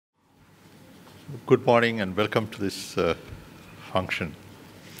Good morning and welcome to this function.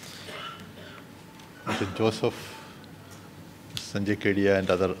 Mr. Joseph, Sanjay Kedia and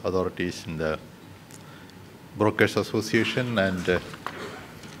other authorities in the Brokers Association, and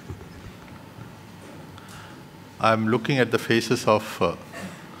I'm looking at the faces of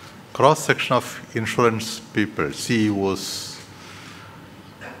cross-section of insurance people, CEOs,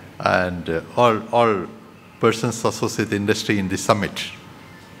 and all persons associated with the industry in this summit.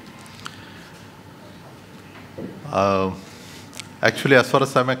 Actually, as far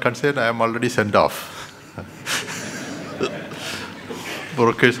as I'm concerned, I am already sent off.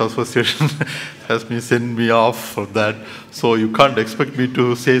 Brokers Association has been sent me off for that, so you can't expect me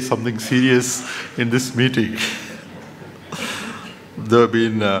to say something serious in this meeting. There have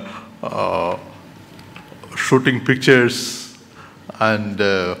been shooting pictures and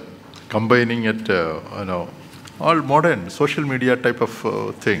combining it, all modern social media type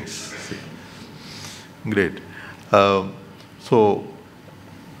of things. Great. So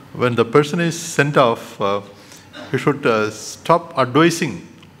when the person is sent off, you should stop advising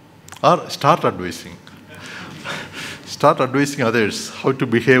or start advising. Start advising others how to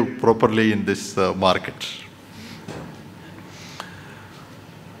behave properly in this market.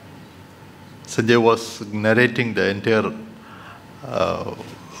 Sanjay was narrating the entire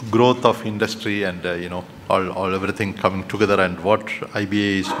growth of industry and everything coming together and what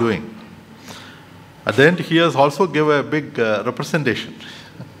IBAI is doing. At the end, he has also given a big representation.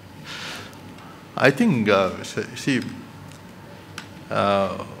 I think, I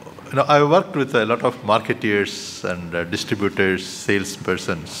worked with a lot of marketeers and distributors,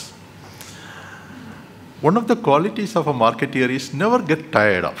 salespersons. One of the qualities of a marketeer is never get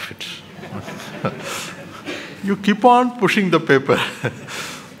tired of it. You keep on pushing the paper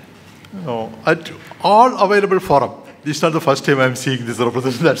at all available forum. This is not the first time I'm seeing this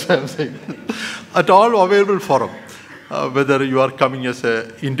representation, that's why I'm saying. At all available forum, whether you are coming as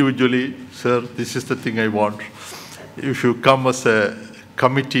individually, sir, this is the thing I want. If you come as a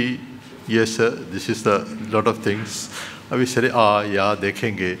committee, yes, sir, this is the lot of things. We say, yeah,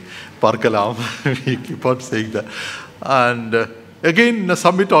 dekhenge, parkalam. We keep on saying that. And again, in the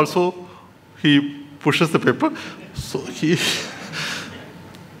summit also, he pushes the paper. So he,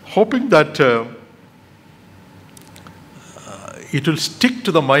 hoping that it will stick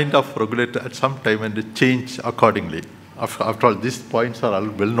to the mind of regulator at some time and change accordingly. After all, these points are all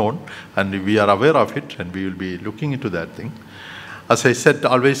well known and we are aware of it and we will be looking into that thing. As I said,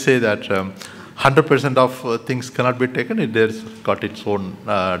 always say that 100% of things cannot be taken. It has got its own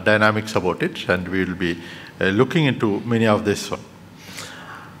dynamics about it and we will be looking into many of this one.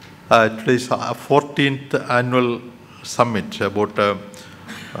 Today's 14th annual summit. About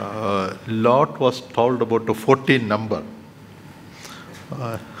a lot was told about the 14 number.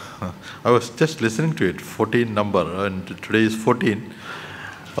 I was just listening to it, 14 number, and today is 14.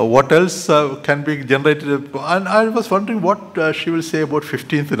 What else can be generated? And I was wondering what she will say about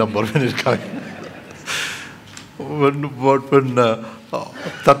 15th number when it comes. when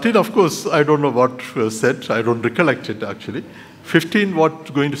 13, of course, I don't know what was said. I don't recollect it actually. 15,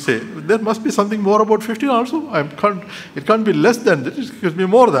 what going to say? There must be something more about 15 also. It can't be less than that. It could be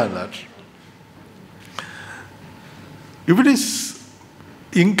more than that. If it is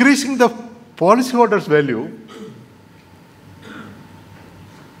increasing the policyholder's value,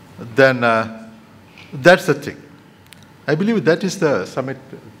 then that's the thing. I believe that is the summit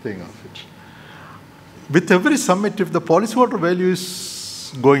thing of it. With every summit, if the policyholder value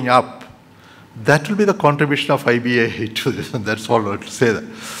is going up, that will be the contribution of IBAI to this, and that's all I want to say that.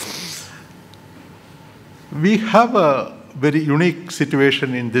 We have a very unique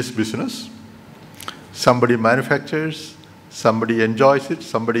situation in this business. Somebody manufactures, somebody enjoys it,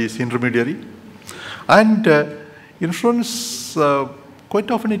 somebody is intermediary. And insurance, quite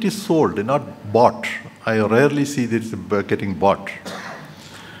often it is sold, not bought. I rarely see this getting bought.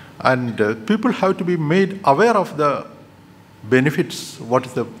 And people have to be made aware of the benefits, what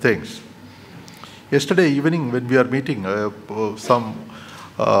is the things. Yesterday evening when we are meeting, some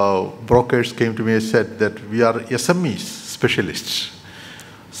brokers came to me and said that we are SMEs specialists.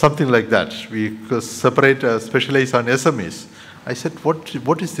 Something like that. We separate, specialize on SMEs. I said,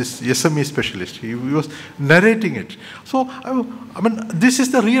 what is this SME specialist? He was narrating it. So, I mean, this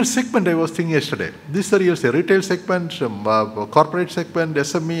is the real segment I was thinking yesterday. This is the real retail segment, corporate segment,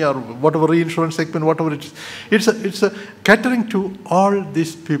 SME, or whatever, reinsurance segment, whatever it is. It's a catering to all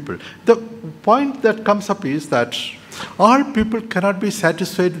these people. The point that comes up is that all people cannot be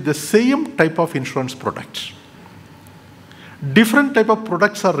satisfied with the same type of insurance product. Different type of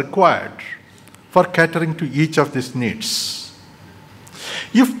products are required for catering to each of these needs.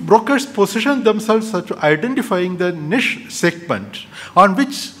 If brokers position themselves as to identifying the niche segment on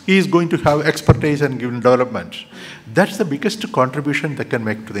which he is going to have expertise and given development, that's the biggest contribution they can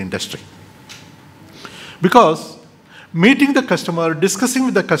make to the industry. Because meeting the customer, discussing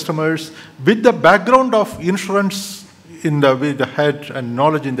with the customers, with the background of insurance with the head and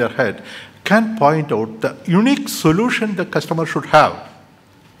knowledge in their head, can point out the unique solution the customer should have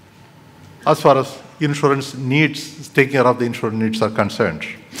as far as insurance needs, taking care of the insurance needs are concerned.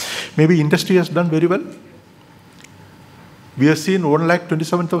 Maybe industry has done very well. We have seen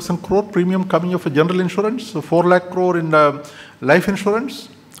 1,27,000 crore premium coming of a general insurance, 4 lakh crore in life insurance.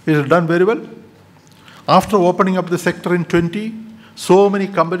 It has done very well. After opening up the sector in 20, so many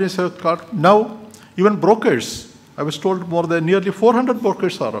companies have got. Now, even brokers, I was told nearly 400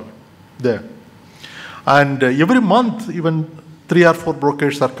 brokers are there. And every month, even 3 or 4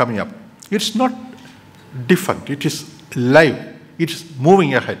 brokers are coming up. It's not different, it is live, it is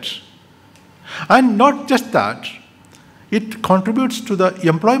moving ahead. And not just that, it contributes to the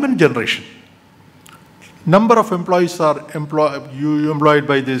employment generation. Number of employees are employed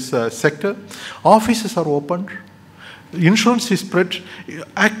by this sector. Offices are opened. Insurance is spread,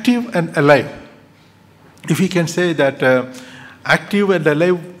 active and alive. If we can say that active and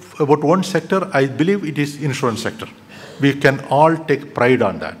alive about one sector, I believe it is insurance sector. We can all take pride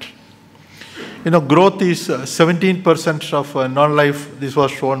on that. Growth is 17% of non-life. This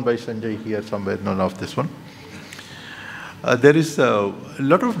was shown by Sanjay here somewhere, none of this one. There is a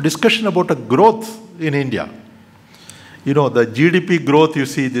lot of discussion about a growth in India. The GDP growth, you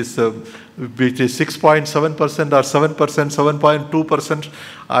see this, which is 6.7% or 7%, 7.2%.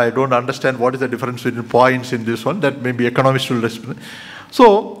 I don't understand what is the difference between points in this one. That maybe economists will explain.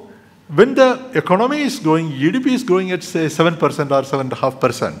 So, when the economy is growing, GDP is growing at say 7% or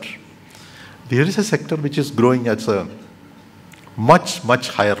 7.5%, there is a sector which is growing at a much, much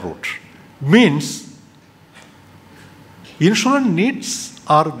higher rate. Means, insurance needs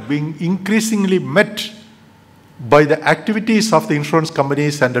are being increasingly met by the activities of the insurance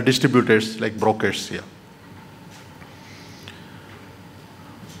companies and the distributors like brokers here.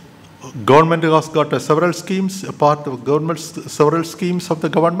 Government has got several schemes, a part of several schemes of the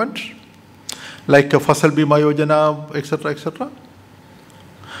government, like Fasal Bima Yojana, etc., etc.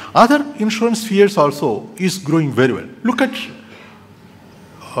 Other insurance spheres also is growing very well. Look at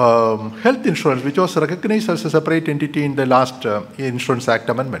health insurance, which was recognized as a separate entity in the last Insurance Act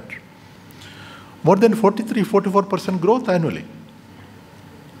amendment. More than 43-44% growth annually.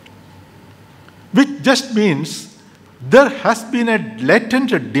 Which just means there has been a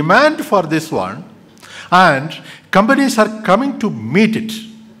latent demand for this one, and companies are coming to meet it.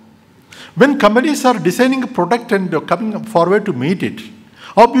 When companies are designing a product and coming forward to meet it,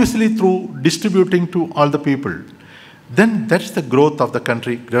 obviously through distributing to all the people, then that's the growth of the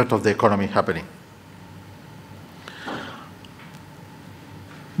country, growth of the economy happening.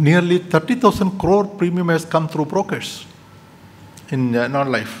 Nearly 30,000 crore premium has come through brokers in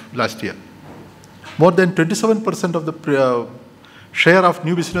non-life last year. More than 27% of the share of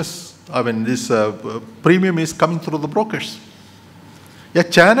new business, this premium is coming through the brokers. A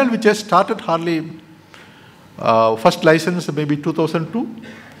channel which has started hardly, first license maybe 2002.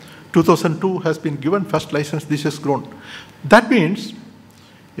 2002 has been given first license, this has grown. That means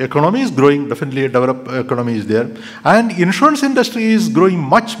economy is growing, definitely a developed economy is there, and insurance industry is growing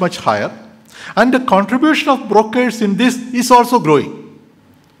much, much higher, and the contribution of brokers in this is also growing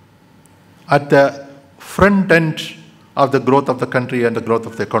at the front end of the growth of the country and the growth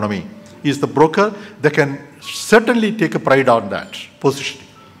of the economy. Is the broker, they can certainly take a pride on that position.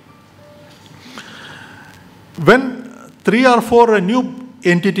 When 3 or 4 new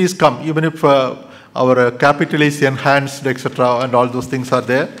entities come, even if our capital is enhanced, etc., and all those things are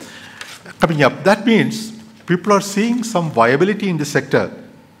there, coming up, that means people are seeing some viability in the sector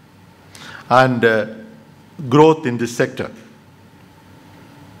and growth in this sector.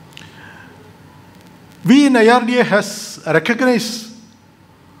 We in IRDAI has recognized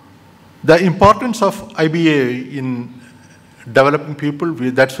the importance of IBAI in developing people.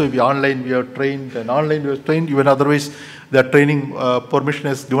 That's why we are trained, and online we are trained, even otherwise the training permission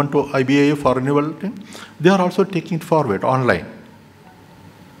is given to IBAI for renewal. They are also taking it forward online.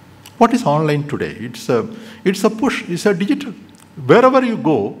 What is online today? It's a push, it's a digital. Wherever you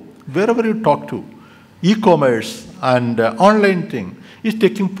go, wherever you talk to, e-commerce and online thing is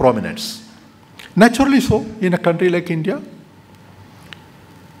taking prominence. Naturally so in a country like India.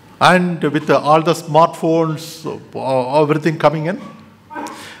 And with all the smartphones, everything coming in,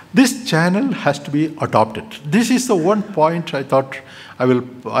 this channel has to be adopted. This is the one point I thought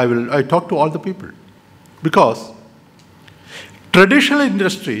I talk to all the people, because Traditional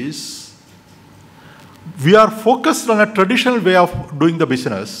industries, we are focused on a traditional way of doing the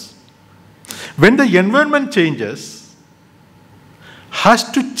business. When the environment changes,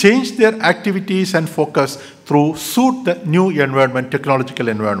 has to change their activities and focus through suit the new environment, technological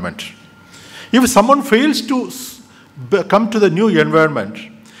environment. If someone fails to come to the new environment,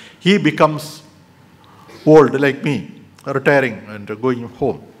 he becomes old like me, retiring and going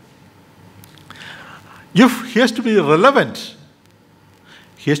home. If he has to be relevant,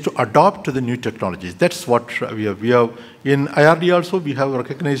 he has to adopt to the new technologies. That's what we have. In IRDAI also, we have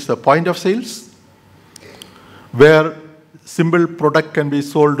recognized the point of sales, where simple product can be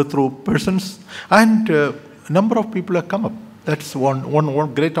sold through persons, and a number of people have come up. That's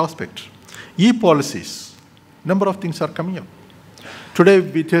one great aspect. E-policies, number of things are coming up. Today,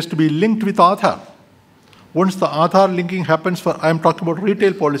 it has to be linked with Aadhaar. Once the Aadhaar linking happens I am talking about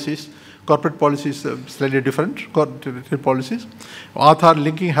retail policies, corporate policies slightly different, corporate policies. Aadhaar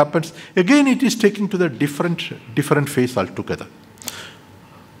linking happens. Again, it is taken to the different phase altogether.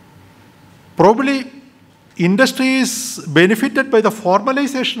 Probably, industry is benefited by the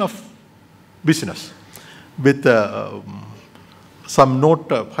formalization of business with some note,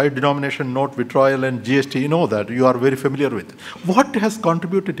 high denomination note withdrawal and GST, you know that, you are very familiar with. What has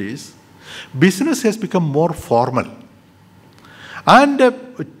contributed is, business has become more formal. And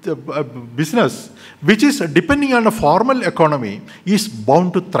business, which is depending on a formal economy, is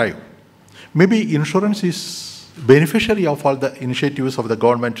bound to thrive. Maybe insurance is beneficiary of all the initiatives of the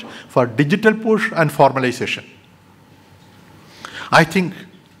government for digital push and formalization. I think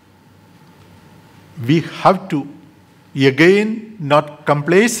we have to, again, not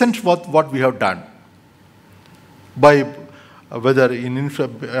complacent with what we have done, by whether in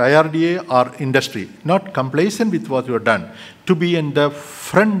IRDAI or industry, not complacent with what we have done, to be in the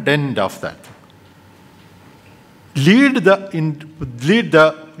front end of that. Lead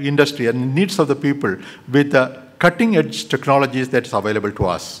the industry and needs of the people with the cutting edge technologies that's available to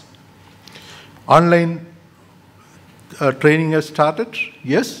us. Online training has started.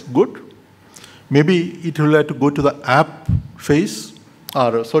 Yes, good. Maybe it will have to go to the app phase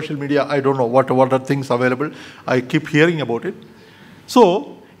or social media. I don't know what are things available. I keep hearing about it.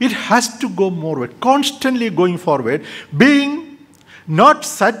 So it has to go more, constantly going forward, being not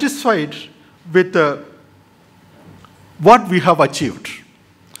satisfied with what we have achieved.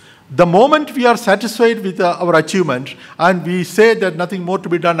 The moment we are satisfied with our achievement and we say that nothing more to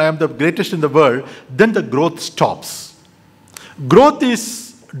be done, I am the greatest in the world, then the growth stops. Growth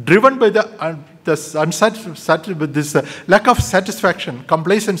is driven by this lack of satisfaction,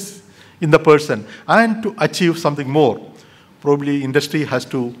 complacence in the person, and to achieve something more. Probably industry has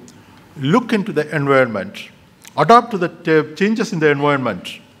to look into the environment, adapt to the changes in the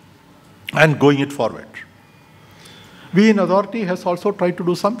environment, and going it forward. We in authority has also tried to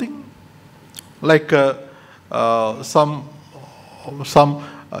do something, like some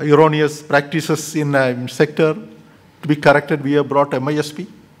erroneous practices in sector to be corrected. We have brought MISP,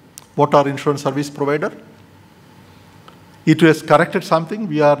 Motor Insurance Service Provider. It has corrected something.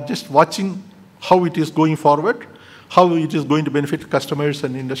 We are just watching how it is going forward, how it is going to benefit customers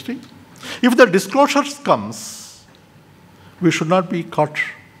and industry. If the disclosures comes, we should not be caught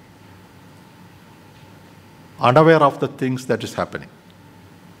unaware of the things that is happening.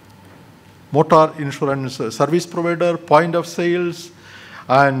 Motor insurance service provider, point of sales,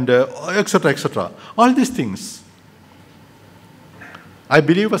 and etc., etc. All these things, I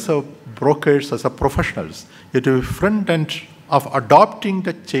believe as a brokers, as a professionals, it will be front end of adopting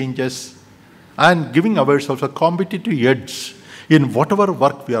the changes and giving ourselves a competitive edge in whatever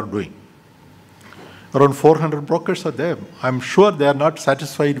work we are doing. Around 400 brokers are there. I'm sure they are not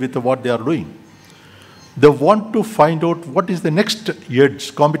satisfied with what they are doing. They want to find out what is the next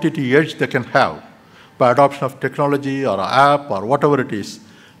edge, competitive edge they can have by adoption of technology or app or whatever it is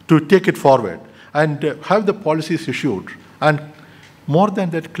to take it forward and have the policies issued. And more than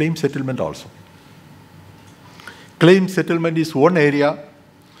that, claim settlement also. Claim settlement is one area.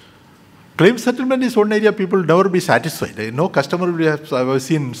 Claim settlement is one area people will never be satisfied. No customer will have, I've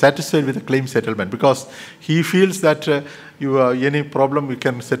seen, satisfied with a claim settlement because he feels that any problem you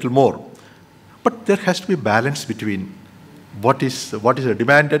can settle more. But there has to be balance between what is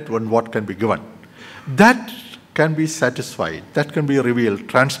demanded and what can be given. That can be satisfied, that can be revealed,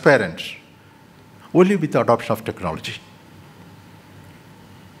 transparent, only with the adoption of technology.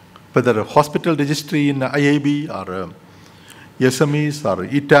 Whether a hospital registry in IAB or SMEs or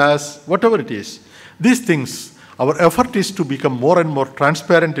ETAS, whatever it is, these things, our effort is to become more and more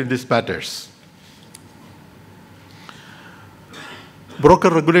transparent in these matters. Broker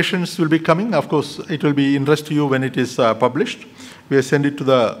regulations will be coming. Of course, it will be interest to you when it is published. We have sent it to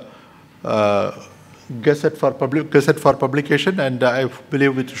the Gazette for publication, and I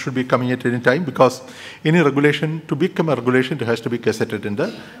believe it should be coming at any time, because any regulation, to become a regulation, it has to be gazetted in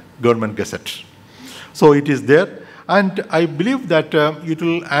the government gazette. So it is there, and I believe that it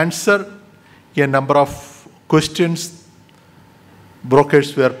will answer a number of questions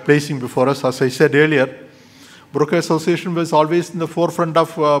brokers were placing before us. As I said earlier, Broker Association was always in the forefront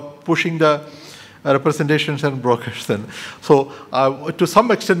of pushing the representations and brokers. And so to some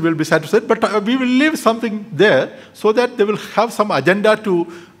extent we'll be satisfied, but we will leave something there so that they will have some agenda to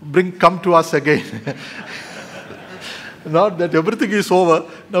come to us again. Not that everything is over,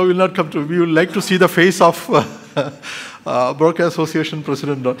 now we will not come to, we would like to see the face of Broker Association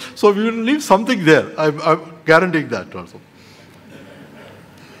President. So we will leave something there, I'm guaranteeing that also.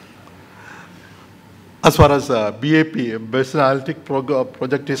 As far as BAP, Business Analytic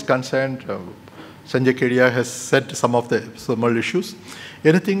Project is concerned, Sanjay Kedia has said some of the small issues.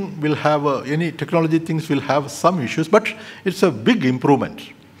 Anything will have, any technology things will have some issues, but it's a big improvement.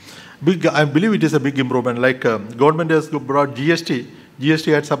 I believe it is a big improvement. Like government has brought GST.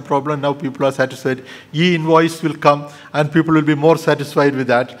 GST had some problem, now people are satisfied. E-invoice will come and people will be more satisfied with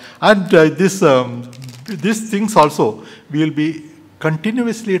that. And these things also, we will be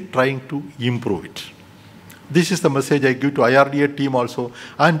continuously trying to improve it. This is the message I give to IRDAI team also,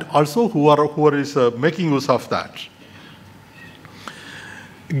 and also who is making use of that.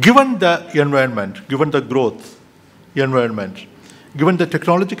 Given the environment, given the growth environment, given the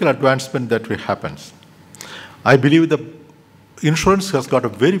technological advancement that happens, I believe the insurance has got a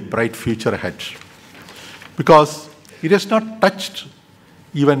very bright future ahead, because it has not touched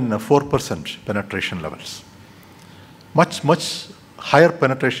even 4% penetration levels. Much higher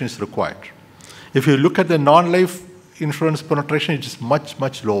penetration is required. If you look at the non-life insurance penetration, it is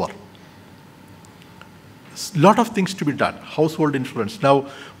much lower. A lot of things to be done. Household insurance. Now,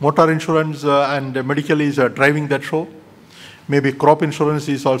 motor insurance and medical is driving that show. Maybe crop insurance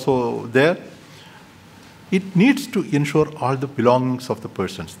is also there. It needs to ensure all the belongings of the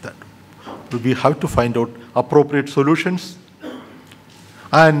persons. That we have to find out appropriate solutions.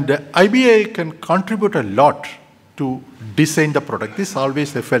 And IBAI can contribute a lot to design the product. This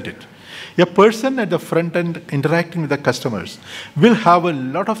always I felt it. A person at the front end interacting with the customers will have a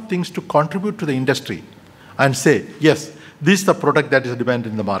lot of things to contribute to the industry and say, yes, this is the product that is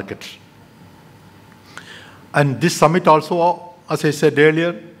demanded in the market. And this summit also, as I said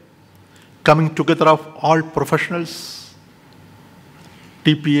earlier, coming together of all professionals,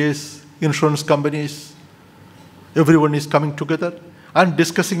 TPAs, insurance companies, everyone is coming together and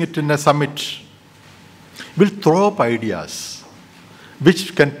discussing it in a summit. We'll throw up ideas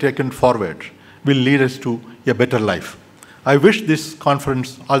which can taken forward, will lead us to a better life. I wish this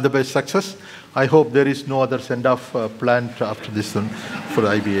conference all the best success. I hope there is no other send-off planned after this one for the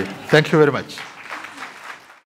IBA. Thank you very much.